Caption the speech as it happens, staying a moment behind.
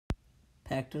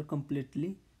factor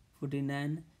completely.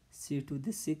 49 c to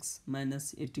the 6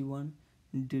 minus 81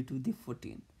 d to the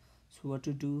 14. So what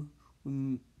to do,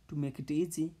 to make it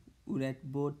easy, we write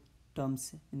both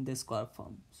terms in the square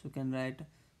form. So you can write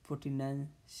 49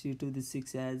 c to the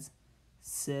 6 as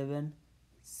 7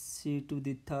 c to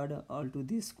the third all to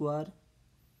the square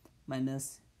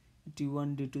minus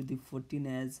 81 d to the 14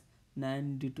 as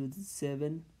 9 d to the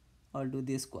 7 all to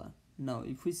the square. Now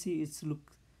if we see, it's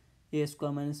look a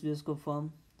square minus b square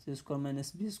form. So a square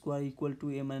minus b square equal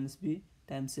to a minus b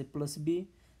times a plus b.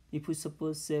 If we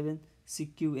suppose 7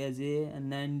 cq as a and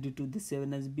 9 d to the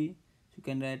 7 as b, so you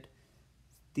can write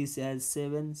this as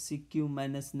 7 cq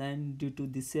minus 9 d to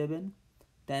the 7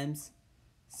 times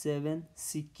 7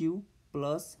 cq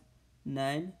plus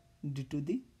 9 d to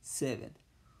the 7.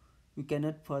 We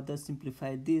cannot further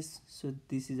simplify this, so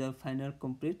this is our final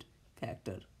complete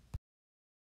factor.